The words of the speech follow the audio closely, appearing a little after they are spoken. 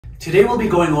Today we'll be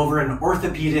going over an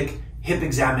orthopedic hip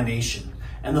examination,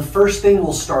 and the first thing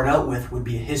we'll start out with would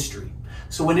be a history.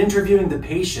 So when interviewing the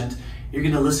patient, you're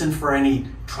going to listen for any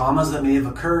traumas that may have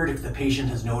occurred, if the patient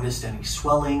has noticed any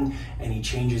swelling, any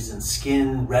changes in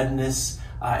skin, redness,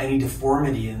 any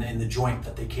deformity in the joint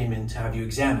that they came in to have you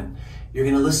examine. You're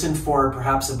going to listen for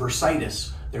perhaps a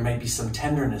bursitis. There might be some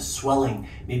tenderness, swelling,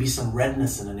 maybe some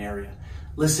redness in an area.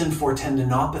 Listen for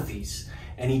tendinopathies,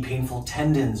 any painful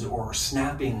tendons or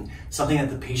snapping, something that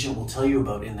the patient will tell you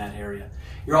about in that area.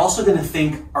 You're also going to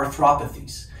think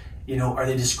arthropathies. You know, are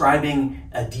they describing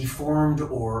a deformed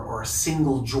or a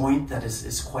single joint that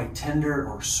is quite tender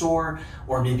or sore,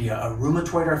 or maybe a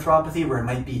rheumatoid arthropathy where it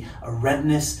might be a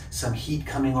redness, some heat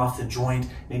coming off the joint,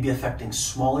 maybe affecting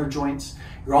smaller joints.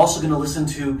 You're also going to listen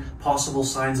to possible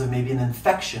signs of maybe an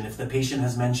infection if the patient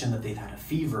has mentioned that they've had a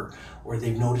fever or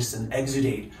they've noticed an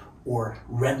exudate or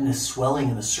redness swelling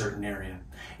in a certain area.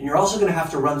 And you're also going to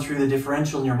have to run through the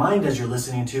differential in your mind as you're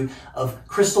listening to of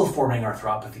crystal forming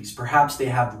arthropathies. Perhaps they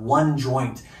have one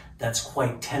joint that's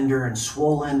quite tender and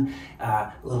swollen,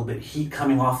 a little bit heat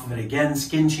coming off of it again,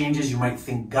 skin changes, you might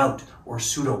think gout or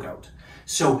pseudo-gout.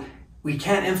 So we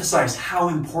can't emphasize how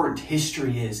important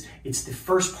history is. It's the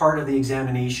first part of the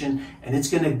examination, and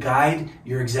it's going to guide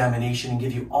your examination and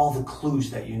give you all the clues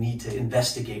that you need to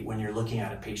investigate when you're looking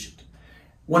at a patient.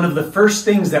 One of the first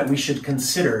things that we should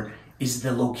consider is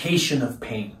the location of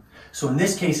pain. So in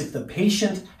this case, if the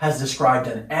patient has described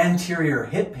an anterior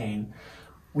hip pain,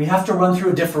 we have to run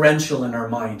through a differential in our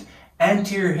mind.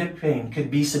 Anterior hip pain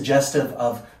could be suggestive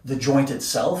of the joint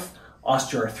itself,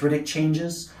 osteoarthritic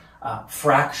changes,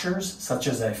 fractures, such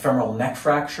as a femoral neck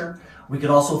fracture. We could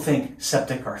also think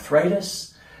septic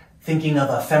arthritis, thinking of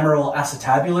a femoral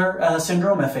acetabular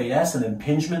syndrome, FAS, an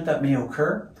impingement that may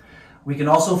occur. We can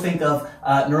also think of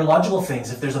neurological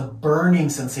things. If there's a burning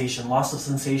sensation, loss of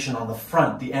sensation on the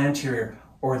front, the anterior,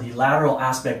 or the lateral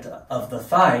aspect of the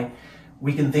thigh,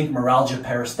 we can think neuralgia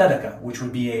paresthetica, which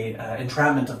would be a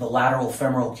entrapment of the lateral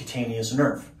femoral cutaneous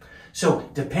nerve. So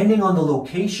depending on the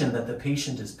location that the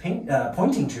patient is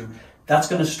pointing to, that's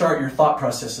going to start your thought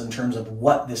process in terms of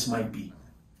what this might be.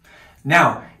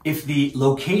 Now, if the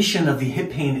location of the hip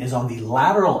pain is on the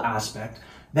lateral aspect,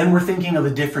 then we're thinking of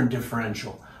a different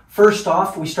differential. First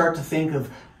off, we start to think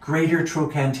of greater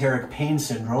trochanteric pain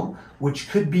syndrome, which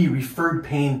could be referred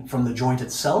pain from the joint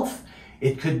itself.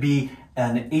 It could be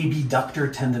an abductor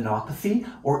tendinopathy,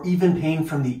 or even pain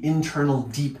from the internal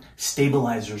deep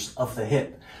stabilizers of the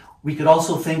hip. We could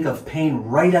also think of pain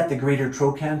right at the greater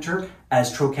trochanter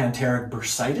as trochanteric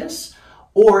bursitis,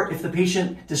 or if the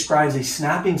patient describes a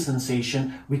snapping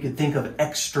sensation, we could think of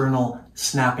external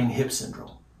snapping hip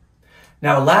syndrome.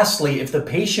 Now, lastly, if the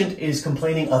patient is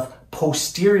complaining of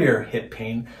posterior hip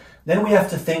pain, then we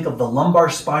have to think of the lumbar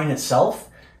spine itself,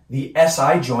 the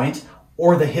SI joint,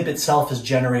 or the hip itself as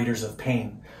generators of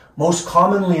pain. Most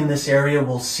commonly in this area,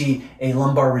 we'll see a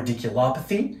lumbar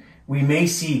radiculopathy. We may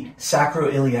see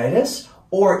sacroiliitis,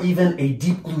 or even a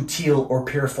deep gluteal or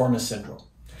piriformis syndrome.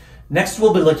 Next,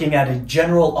 we'll be looking at a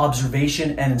general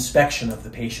observation and inspection of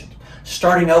the patient.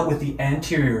 Starting out with the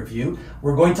anterior view,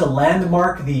 we're going to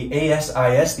landmark the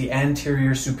ASIS, the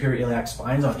anterior superior iliac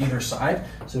spines on either side.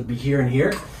 So it'd be here and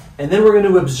here. And then we're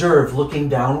going to observe looking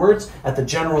downwards at the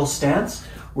general stance.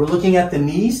 We're looking at the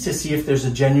knees to see if there's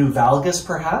a genu valgus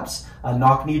perhaps, a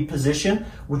knock-kneed position,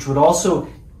 which would also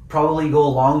probably go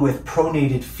along with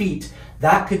pronated feet.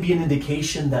 That could be an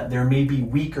indication that there may be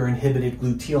weak or inhibited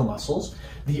gluteal muscles.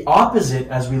 The opposite,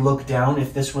 as we look down,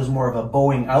 if this was more of a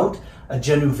bowing out, a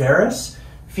genu varus,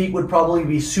 feet would probably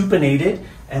be supinated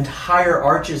and higher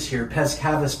arches here, pes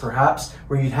cavus perhaps,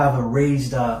 where you'd have a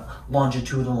raised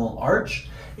longitudinal arch.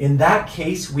 In that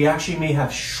case, we actually may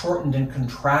have shortened and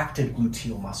contracted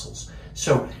gluteal muscles.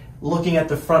 So looking at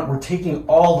the front, we're taking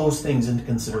all those things into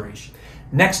consideration.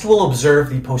 Next, we'll observe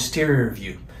the posterior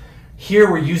view.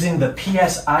 Here we're using the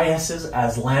PSISs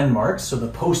as landmarks, so the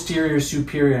posterior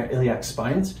superior iliac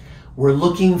spines. We're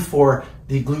looking for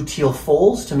the gluteal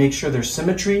folds to make sure there's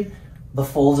symmetry, the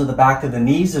folds at the back of the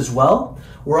knees as well.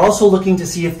 We're also looking to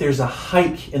see if there's a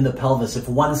hike in the pelvis, if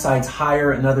one side's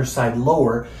higher, another side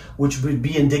lower, which would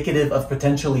be indicative of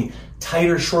potentially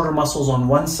tighter, shorter muscles on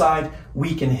one side,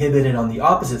 weak, inhibited on the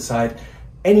opposite side.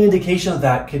 Any indication of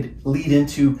that could lead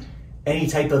into any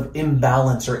type of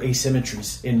imbalance or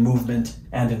asymmetries in movement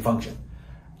and in function.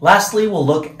 Lastly, we'll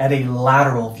look at a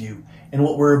lateral view. And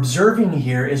what we're observing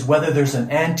here is whether there's an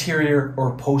anterior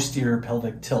or posterior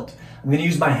pelvic tilt. I'm going to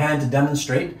use my hand to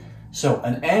demonstrate. So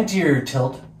an anterior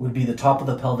tilt would be the top of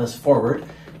the pelvis forward.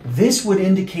 This would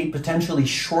indicate potentially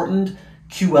shortened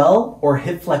QL or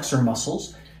hip flexor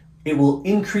muscles. It will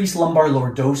increase lumbar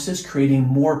lordosis, creating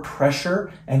more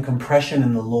pressure and compression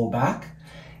in the low back.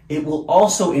 It will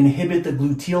also inhibit the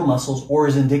gluteal muscles, or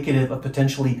is indicative of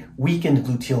potentially weakened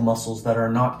gluteal muscles that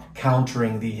are not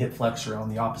countering the hip flexor on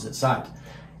the opposite side.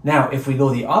 Now, if we go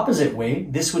the opposite way,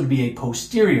 this would be a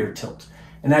posterior tilt.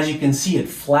 And as you can see, it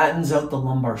flattens out the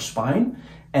lumbar spine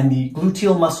and the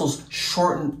gluteal muscles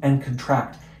shorten and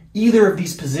contract. Either of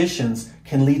these positions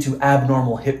can lead to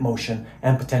abnormal hip motion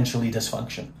and potentially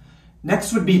dysfunction.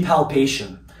 Next would be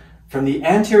palpation. From the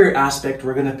anterior aspect,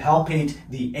 we're going to palpate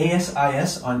the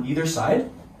ASIS on either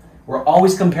side. We're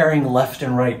always comparing left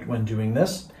and right when doing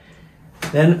this.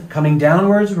 Then coming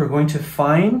downwards, we're going to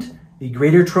find the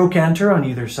greater trochanter on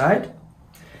either side.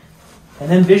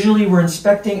 And then visually, we're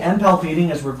inspecting and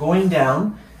palpating as we're going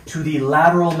down to the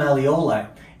lateral malleoli.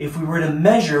 If we were to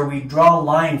measure, we draw a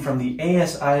line from the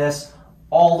ASIS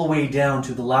all the way down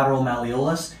to the lateral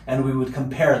malleolus, and we would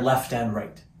compare left and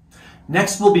right.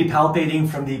 Next, we'll be palpating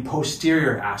from the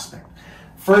posterior aspect.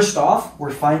 First off,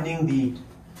 we're finding the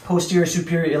posterior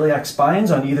superior iliac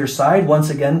spines on either side, once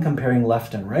again comparing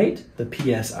left and right, the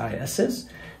PSISs.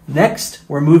 Next,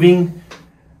 we're moving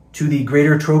to the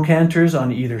greater trochanters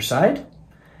on either side.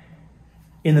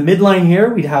 In the midline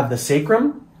here, we'd have the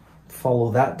sacrum.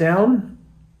 Follow that down.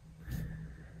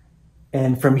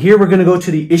 And from here, we're going to go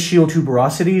to the ischial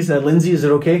tuberosities. Lindsay, is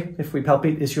it okay if we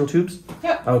palpate ischial tubes?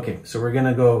 Yeah. Okay, so we're going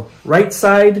to go right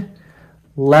side,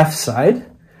 left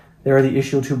side. There are the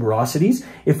ischial tuberosities.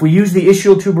 If we use the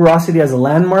ischial tuberosity as a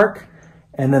landmark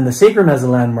and then the sacrum as a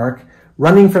landmark,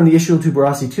 running from the ischial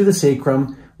tuberosity to the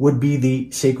sacrum would be the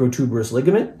sacrotuberous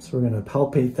ligament. So we're going to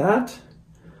palpate that.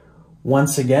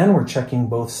 Once again, we're checking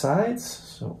both sides.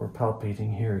 So we're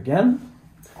palpating here again.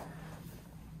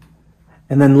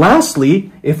 And then lastly,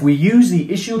 if we use the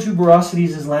ischial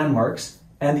tuberosities as landmarks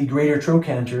and the greater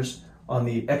trochanters on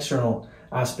the external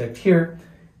aspect here,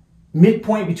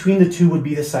 midpoint between the two would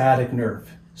be the sciatic nerve.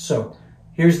 So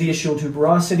here's the ischial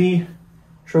tuberosity,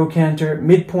 trochanter,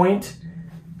 midpoint.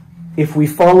 If we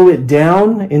follow it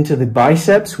down into the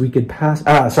biceps, we could pass,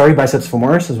 biceps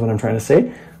femoris is what I'm trying to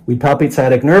say. We'd palpate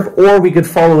sciatic nerve, or we could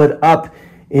follow it up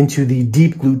into the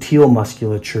deep gluteal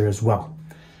musculature as well.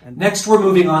 Next, we're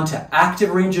moving on to active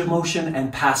range of motion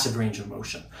and passive range of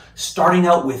motion, starting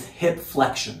out with hip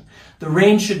flexion. The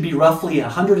range should be roughly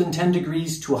 110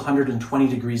 degrees to 120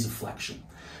 degrees of flexion.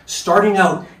 Starting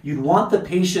out, you'd want the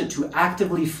patient to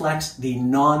actively flex the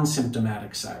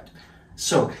non-symptomatic side.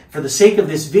 So, for the sake of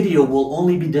this video, we'll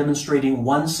only be demonstrating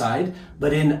one side,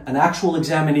 but in an actual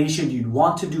examination, you'd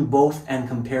want to do both and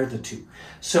compare the two.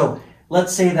 So,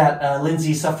 let's say that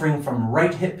Lindsay's suffering from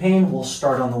right hip pain. We'll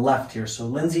start on the left here. So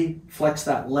Lindsay, flex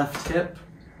that left hip.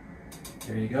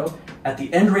 There you go. At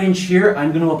the end range here,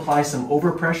 I'm going to apply some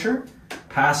overpressure,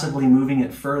 passively moving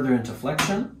it further into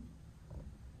flexion.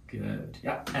 Good.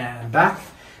 Yeah, and back.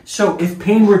 So if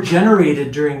pain were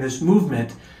generated during this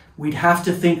movement, we'd have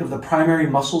to think of the primary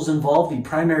muscles involved. The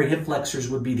primary hip flexors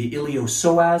would be the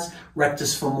iliopsoas,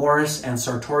 rectus femoris, and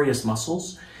sartorius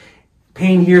muscles.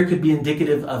 Pain here could be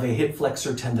indicative of a hip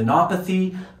flexor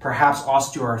tendinopathy, perhaps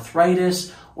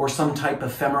osteoarthritis, or some type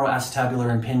of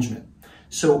femoroacetabular impingement.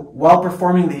 So while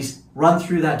performing these, run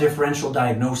through that differential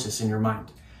diagnosis in your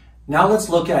mind. Now let's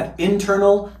look at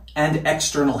internal and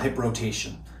external hip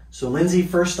rotation. So Lindsay,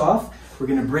 first off, we're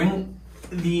going to bring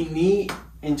the knee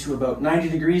into about 90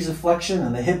 degrees of flexion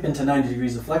and the hip into 90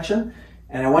 degrees of flexion.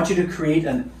 And I want you to create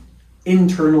an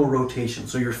internal rotation.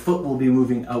 So your foot will be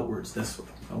moving outwards this way.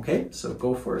 Okay, so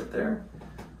go for it there.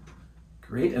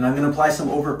 Great, and I'm going to apply some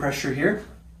overpressure here.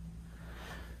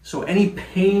 So any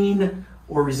pain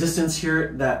or resistance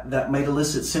here that might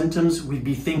elicit symptoms, we'd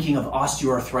be thinking of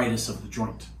osteoarthritis of the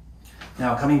joint.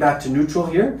 Now coming back to neutral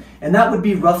here, and that would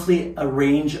be roughly a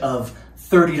range of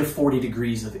 30 to 40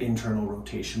 degrees of internal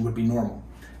rotation would be normal.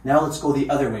 Now let's go the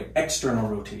other way, external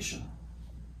rotation.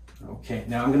 Okay,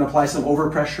 now I'm going to apply some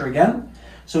overpressure again.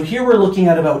 So here we're looking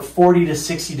at about 40 to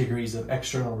 60 degrees of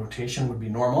external rotation would be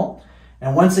normal.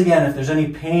 And once again, if there's any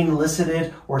pain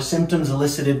elicited or symptoms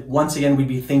elicited, once again, we'd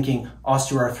be thinking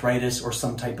osteoarthritis or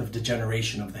some type of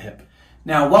degeneration of the hip.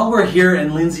 Now, while we're here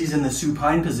and Lindsay's in the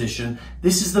supine position,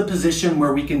 this is the position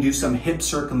where we can do some hip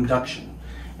circumduction.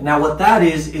 And now what that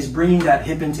is bringing that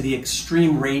hip into the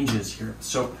extreme ranges here.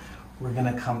 So we're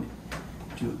going to come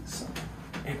do some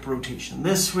hip rotation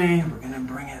this way. We're going to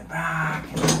bring it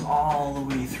back and all the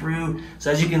way through. So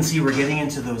as you can see, we're getting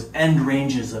into those end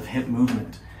ranges of hip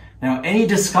movement. Now, any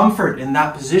discomfort in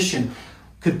that position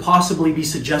could possibly be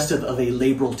suggestive of a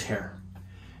labral tear.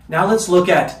 Now let's look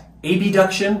at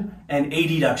abduction and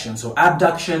adduction. So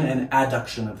abduction and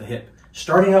adduction of the hip.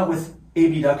 Starting out with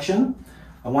abduction,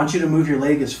 I want you to move your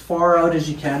leg as far out as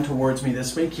you can towards me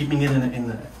this way, keeping it in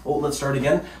the, oh, let's start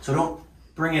again. So don't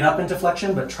bring it up into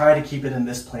flexion, but try to keep it in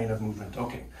this plane of movement.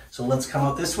 Okay, so let's come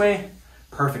out this way.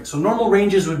 Perfect. So normal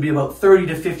ranges would be about 30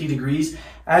 to 50 degrees.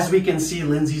 As we can see,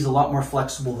 Lindsay's a lot more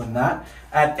flexible than that.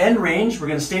 At end range, we're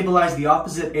going to stabilize the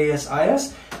opposite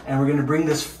ASIS, and we're going to bring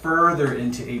this further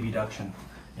into abduction.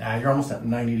 Yeah, you're almost at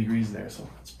 90 degrees there, so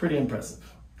it's pretty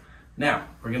impressive. Now,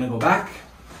 we're going to go back,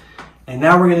 and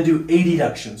now we're going to do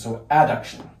adduction, so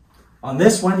adduction. On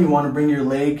this one, you want to bring your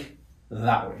leg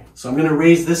that way. So I'm going to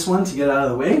raise this one to get out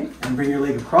of the way and bring your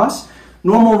leg across.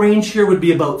 Normal range here would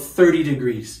be about 30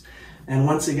 degrees. And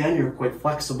once again, you're quite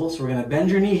flexible, so we're going to bend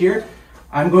your knee here.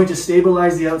 I'm going to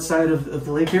stabilize the outside of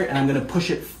the leg here, and I'm going to push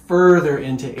it further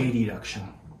into adduction.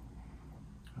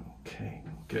 Okay,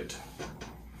 good.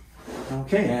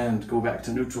 Okay, and go back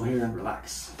to neutral here and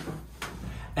relax.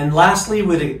 And lastly,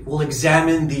 we'll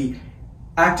examine the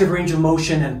active range of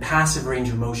motion and passive range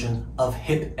of motion of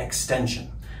hip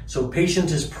extension. So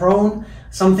patient is prone.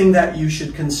 Something that you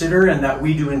should consider and that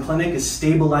we do in clinic is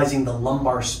stabilizing the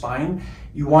lumbar spine.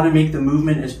 You want to make the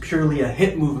movement as purely a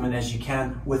hip movement as you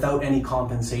can without any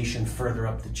compensation further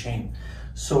up the chain.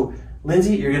 So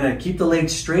Lindsay, you're going to keep the leg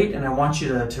straight, and I want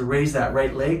you to raise that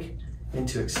right leg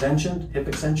into extension, hip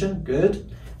extension, good.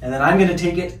 And then I'm going to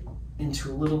take it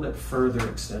into a little bit further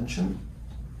extension.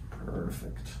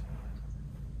 Perfect.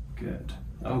 Good.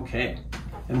 Okay.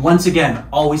 And once again,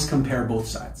 always compare both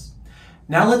sides.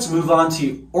 Now let's move on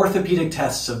to orthopedic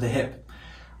tests of the hip.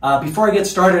 Before I get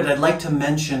started, I'd like to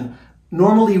mention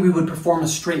normally we would perform a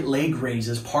straight leg raise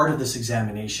as part of this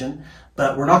examination,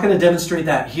 but we're not going to demonstrate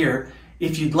that here.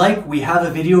 If you'd like, we have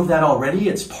a video of that already.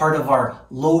 It's part of our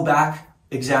low back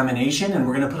examination, and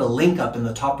we're going to put a link up in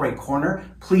the top right corner.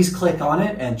 Please click on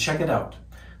it and check it out.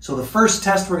 So the first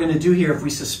test we're going to do here if we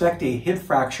suspect a hip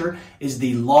fracture is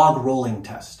the log rolling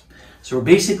test. So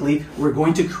basically, we're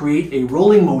going to create a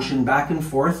rolling motion back and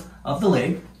forth of the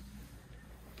leg,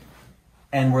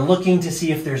 and we're looking to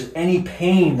see if there's any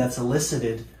pain that's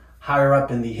elicited higher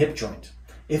up in the hip joint.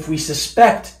 If we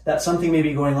suspect that something may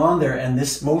be going on there and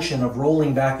this motion of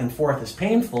rolling back and forth is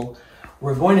painful,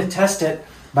 we're going to test it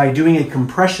by doing a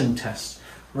compression test.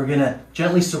 We're going to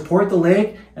gently support the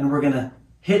leg, and we're going to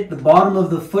hit the bottom of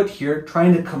the foot here,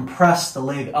 trying to compress the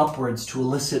leg upwards to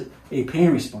elicit a pain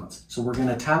response. So we're going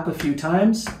to tap a few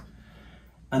times.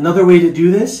 Another way to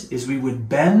do this is we would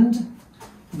bend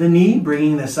the knee,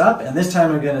 bringing this up, and this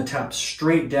time I'm going to tap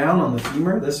straight down on the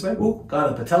femur this way. Oh,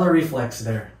 got a patellar reflex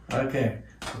there. Okay,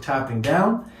 so tapping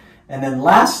down. And then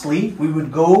lastly, we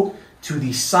would go to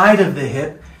the side of the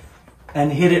hip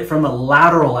and hit it from a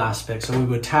lateral aspect. So we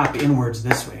would tap inwards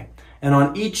this way. And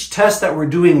on each test that we're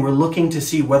doing, we're looking to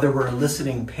see whether we're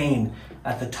eliciting pain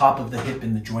at the top of the hip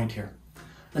in the joint here.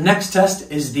 The next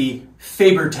test is the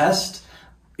FABER test.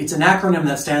 It's an acronym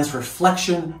that stands for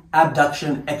flexion,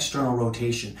 abduction, external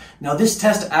rotation. Now this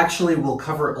test actually will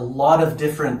cover a lot of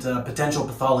different potential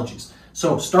pathologies.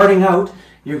 So starting out,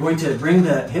 you're going to bring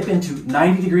the hip into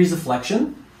 90 degrees of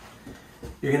flexion.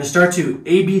 You're going to start to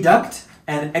abduct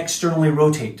and externally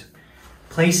rotate,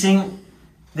 placing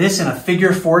this in a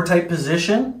figure 4 type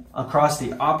position across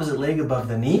the opposite leg above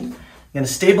the knee. I'm going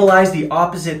to stabilize the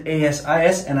opposite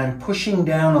ASIS, and I'm pushing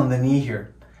down on the knee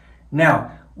here.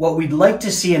 Now, what we'd like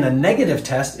to see in a negative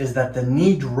test is that the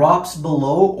knee drops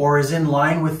below or is in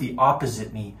line with the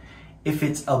opposite knee. If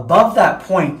it's above that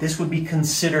point, this would be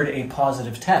considered a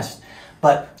positive test.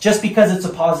 But just because it's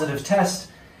a positive test,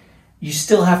 you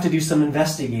still have to do some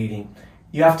investigating.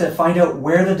 You have to find out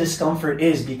where the discomfort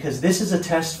is, because this is a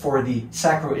test for the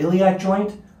sacroiliac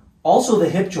joint, also the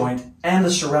hip joint, and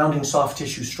the surrounding soft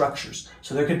tissue structures.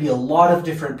 So there could be a lot of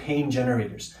different pain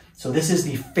generators. So this is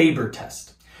the FABER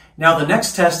test. Now the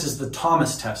next test is the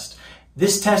Thomas test.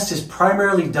 This test is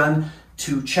primarily done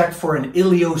to check for an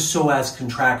iliopsoas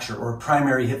contracture or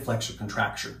primary hip flexor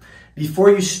contracture.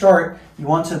 Before you start, you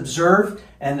want to observe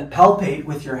and palpate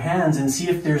with your hands and see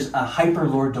if there's a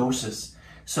hyperlordosis.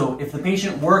 So if the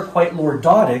patient were quite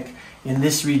lordotic in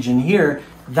this region here,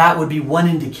 that would be one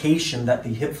indication that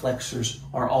the hip flexors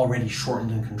are already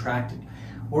shortened and contracted.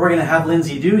 What we're going to have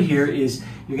Lindsay do here is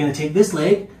you're going to take this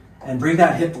leg and bring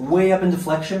that hip way up into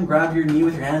flexion, grab your knee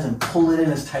with your hands and pull it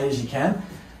in as tight as you can.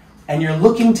 And you're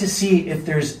looking to see if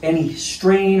there's any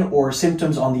strain or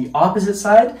symptoms on the opposite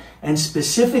side. And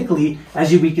specifically,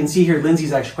 as we can see here,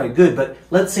 Lindsay's actually quite good, but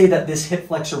let's say that this hip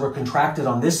flexor were contracted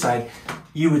on this side,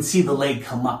 you would see the leg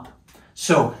come up.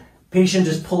 So patient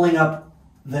is pulling up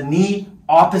the knee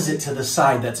opposite to the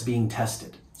side that's being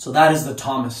tested. So that is the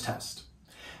Thomas test.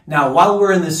 Now, while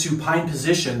we're in the supine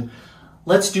position,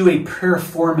 let's do a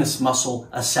piriformis muscle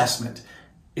assessment.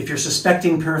 If you're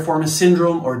suspecting piriformis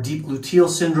syndrome or deep gluteal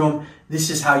syndrome, this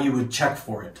is how you would check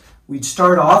for it. We'd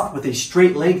start off with a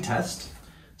straight leg test.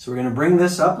 So we're going to bring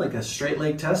this up like a straight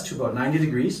leg test to about 90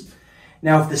 degrees.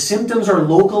 Now, if the symptoms are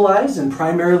localized and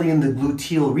primarily in the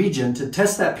gluteal region, to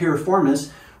test that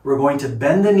piriformis, we're going to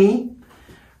bend the knee,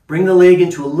 bring the leg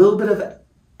into a little bit of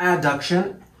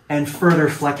adduction and further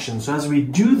flexion. So as we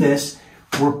do this,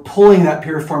 we're pulling that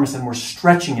piriformis and we're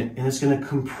stretching it, and it's going to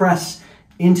compress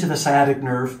into the sciatic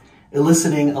nerve,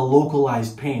 eliciting a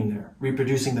localized pain there,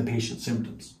 reproducing the patient's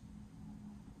symptoms.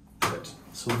 Good.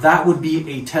 So that would be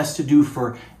a test to do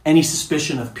for any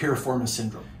suspicion of piriformis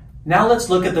syndrome. Now let's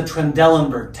look at the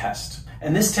Trendelenburg test.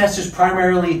 And this test is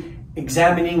primarily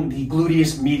examining the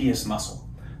gluteus medius muscle.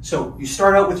 So you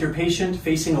start out with your patient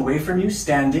facing away from you,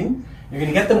 standing. You're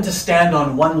going to get them to stand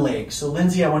on one leg. So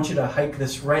Lindsay, I want you to hike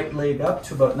this right leg up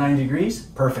to about 90 degrees.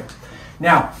 Perfect.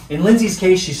 Now, in Lindsay's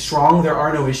case, she's strong. There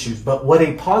are no issues. But what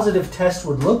a positive test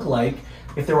would look like,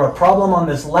 if there were a problem on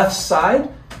this left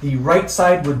side, the right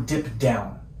side would dip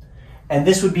down. And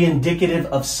this would be indicative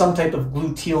of some type of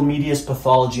gluteal medius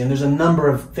pathology. And there's a number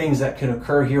of things that can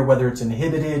occur here, whether it's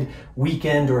inhibited,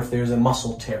 weakened, or if there's a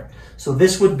muscle tear. So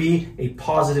this would be a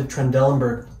positive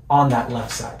Trendelenburg on that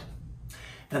left side.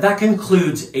 Now that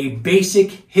concludes a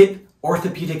basic hip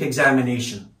orthopedic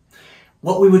examination.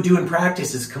 What we would do in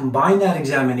practice is combine that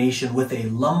examination with a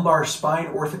lumbar spine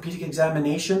orthopedic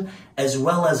examination, as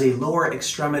well as a lower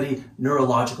extremity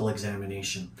neurological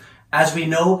examination. As we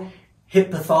know,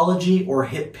 hip pathology or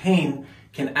hip pain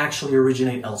can actually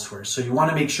originate elsewhere. So you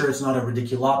want to make sure it's not a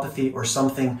radiculopathy or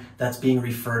something that's being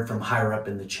referred from higher up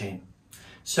in the chain.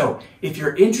 So if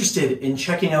you're interested in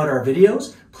checking out our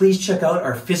videos, please check out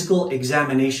our physical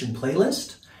examination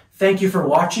playlist. Thank you for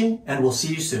watching, and we'll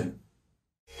see you soon.